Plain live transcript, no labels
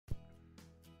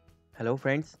Hello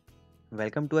friends,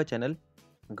 welcome to our channel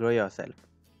Grow Yourself.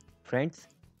 Friends,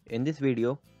 in this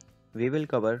video we will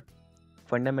cover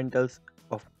fundamentals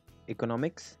of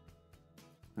economics,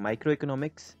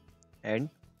 microeconomics and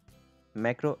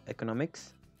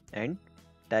macroeconomics and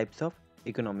types of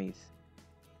economies.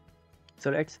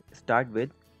 So let's start with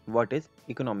what is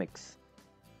economics.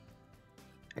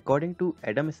 According to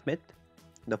Adam Smith,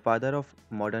 the father of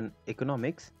modern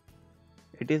economics,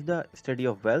 it is the study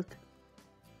of wealth.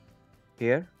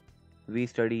 Here we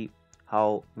study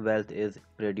how wealth is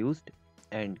produced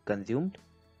and consumed.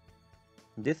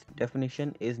 This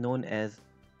definition is known as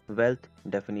wealth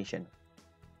definition.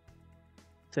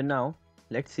 So now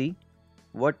let's see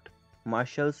what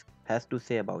Marshall has to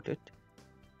say about it.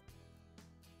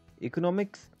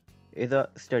 Economics is a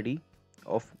study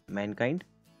of mankind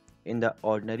in the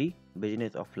ordinary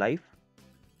business of life.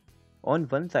 On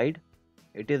one side,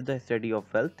 it is the study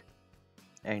of wealth,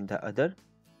 and the other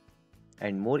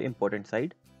and more important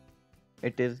side,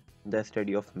 it is the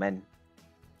study of men.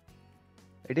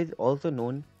 It is also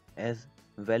known as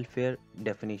welfare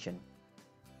definition.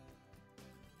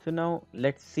 So now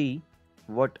let's see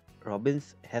what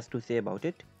Robbins has to say about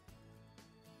it.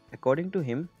 According to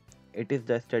him, it is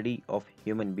the study of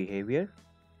human behavior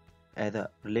as a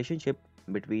relationship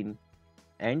between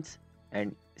ends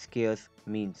and scarce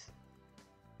means,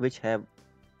 which have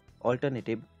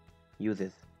alternative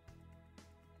uses.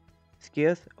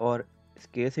 Scarce or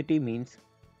scarcity means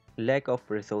lack of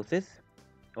resources,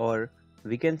 or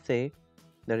we can say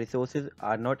the resources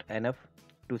are not enough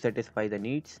to satisfy the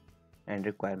needs and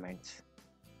requirements.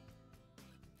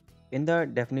 In the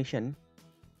definition,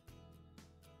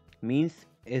 means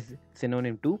is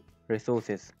synonym to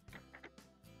resources.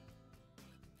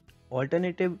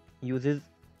 Alternative uses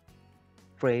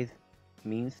phrase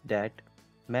means that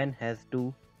man has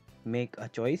to make a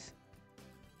choice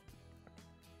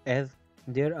as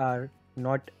there are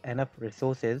not enough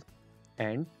resources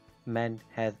and man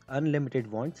has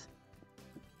unlimited wants,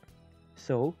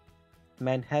 so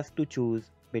man has to choose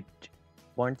which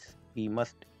wants he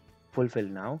must fulfill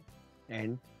now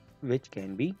and which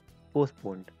can be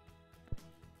postponed.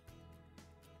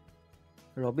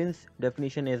 Robbins'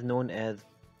 definition is known as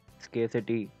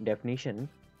scarcity definition,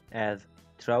 as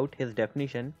throughout his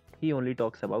definition he only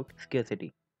talks about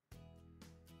scarcity.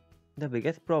 The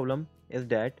biggest problem is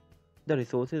that the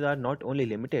resources are not only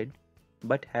limited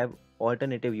but have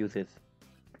alternative uses.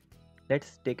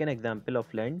 Let's take an example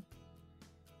of land.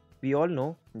 We all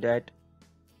know that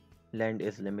land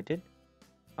is limited.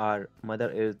 Our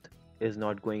Mother Earth is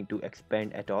not going to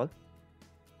expand at all.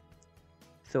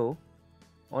 So,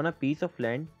 on a piece of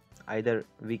land, either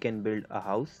we can build a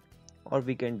house or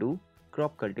we can do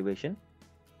crop cultivation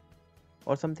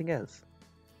or something else.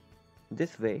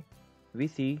 This way, we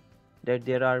see that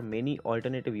there are many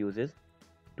alternative uses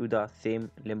to the same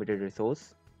limited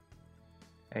resource,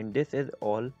 and this is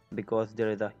all because there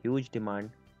is a huge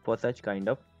demand for such kind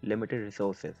of limited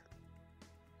resources.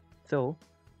 So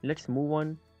let's move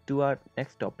on to our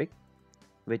next topic,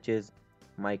 which is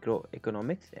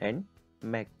microeconomics and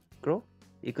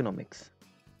macroeconomics.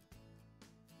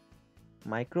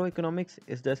 Microeconomics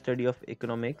is the study of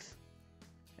economics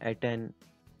at an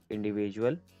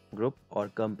individual, group or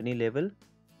company level.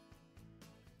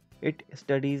 It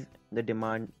studies the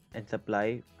demand and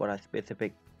supply for a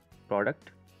specific product.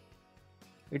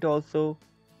 It also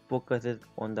focuses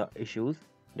on the issues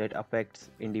that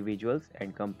affects individuals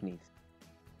and companies.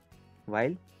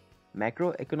 While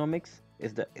macroeconomics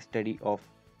is the study of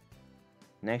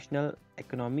national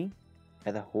economy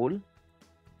as a whole,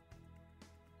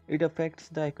 it affects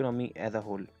the economy as a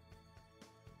whole.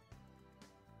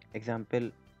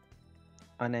 Example,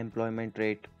 unemployment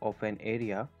rate of an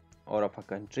area or of a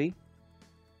country,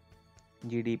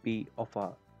 GDP of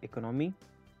a economy,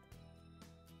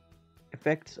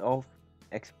 effects of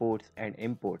exports and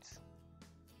imports.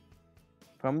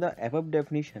 From the above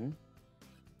definition,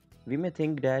 we may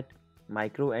think that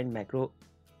micro and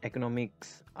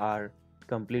macroeconomics are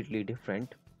completely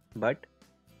different, but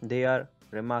they are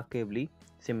remarkably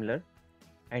similar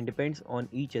and depends on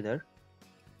each other.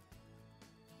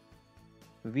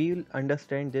 We will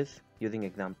understand this using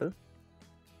example.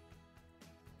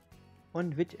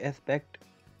 On which aspect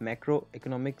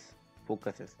macroeconomics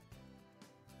focuses?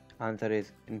 Answer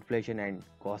is inflation and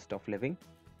cost of living.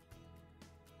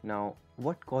 Now,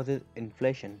 what causes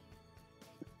inflation?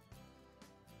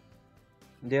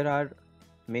 There are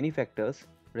many factors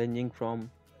ranging from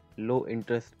low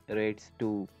interest rates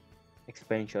to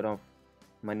expansion of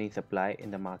money supply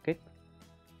in the market.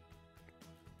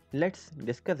 Let's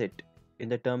discuss it in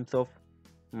the terms of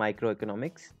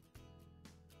microeconomics.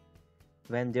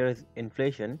 When there is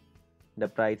inflation, the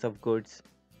price of goods,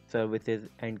 services,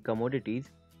 and commodities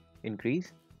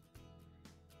increase,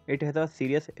 it has a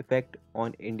serious effect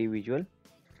on individual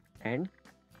and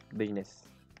business.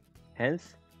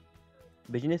 Hence,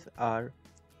 business are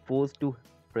forced to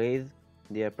raise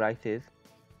their prices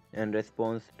in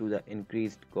response to the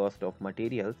increased cost of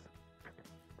materials.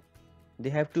 They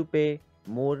have to pay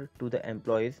more to the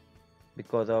employees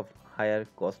because of higher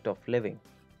cost of living.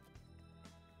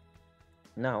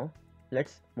 Now,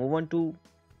 let's move on to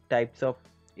types of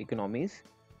economies.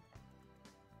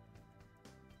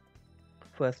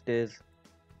 First is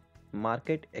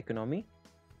market economy.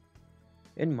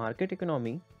 In market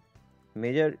economy,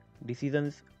 major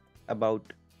decisions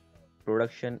about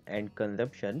production and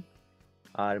consumption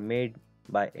are made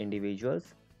by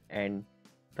individuals and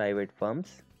private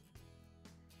firms.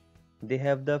 They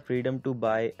have the freedom to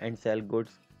buy and sell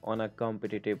goods on a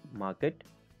competitive market,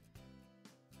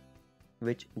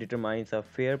 which determines a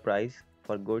fair price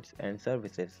for goods and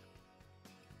services.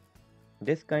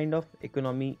 This kind of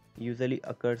economy usually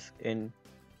occurs in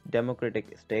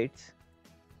democratic states.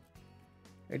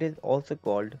 It is also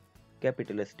called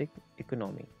capitalistic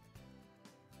economy.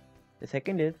 The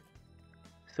second is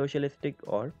socialistic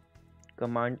or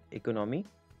command economy.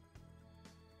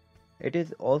 It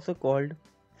is also called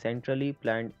centrally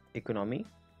planned economy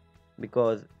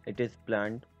because it is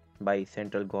planned by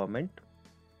central government.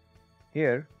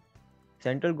 Here,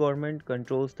 central government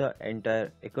controls the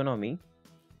entire economy.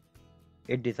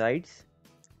 It decides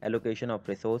allocation of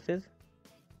resources.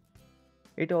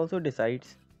 It also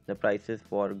decides the prices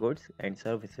for goods and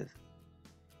services.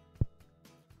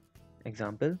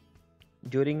 Example,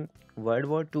 during World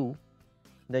War II,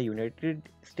 the United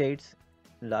States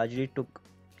largely took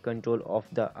control of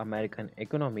the American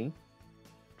economy,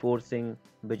 forcing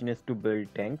business to build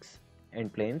tanks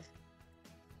and planes.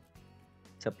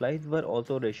 Supplies were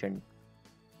also rationed.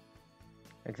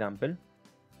 Example,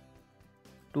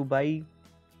 to buy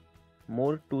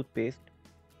more toothpaste,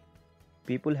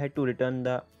 people had to return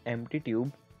the empty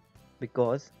tube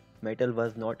because metal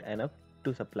was not enough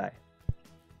to supply.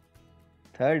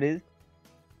 Third is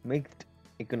mixed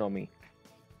economy.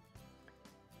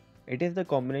 It is the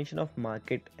combination of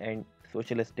market and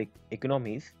socialistic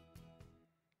economies.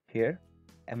 Here,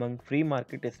 among free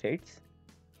market states,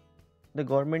 the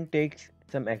government takes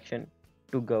some action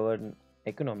to govern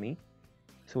economy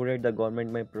so that the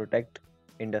government may protect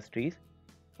industries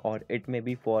or it may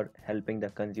be for helping the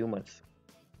consumers.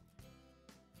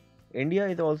 India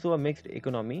is also a mixed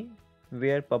economy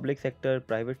where public sector,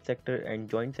 private sector and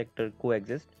joint sector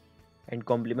coexist and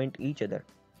complement each other.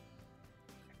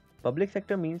 Public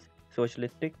sector means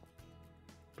socialistic,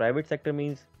 private sector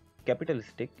means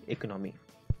capitalistic economy.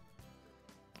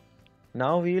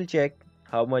 Now we will check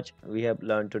how much we have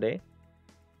learned today.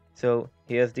 So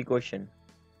here's the question.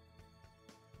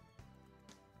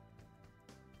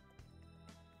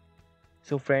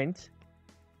 So friends,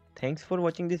 thanks for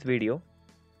watching this video.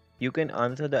 You can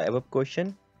answer the above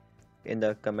question in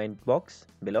the comment box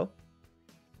below.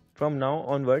 From now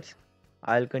onwards,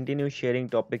 I'll continue sharing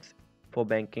topics for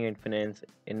banking and finance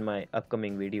in my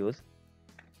upcoming videos.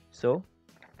 So,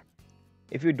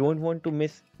 if you don't want to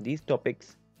miss these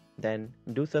topics, then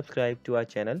do subscribe to our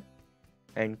channel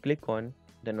and click on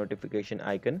the notification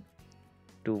icon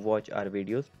to watch our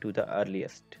videos to the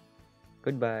earliest.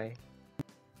 Goodbye.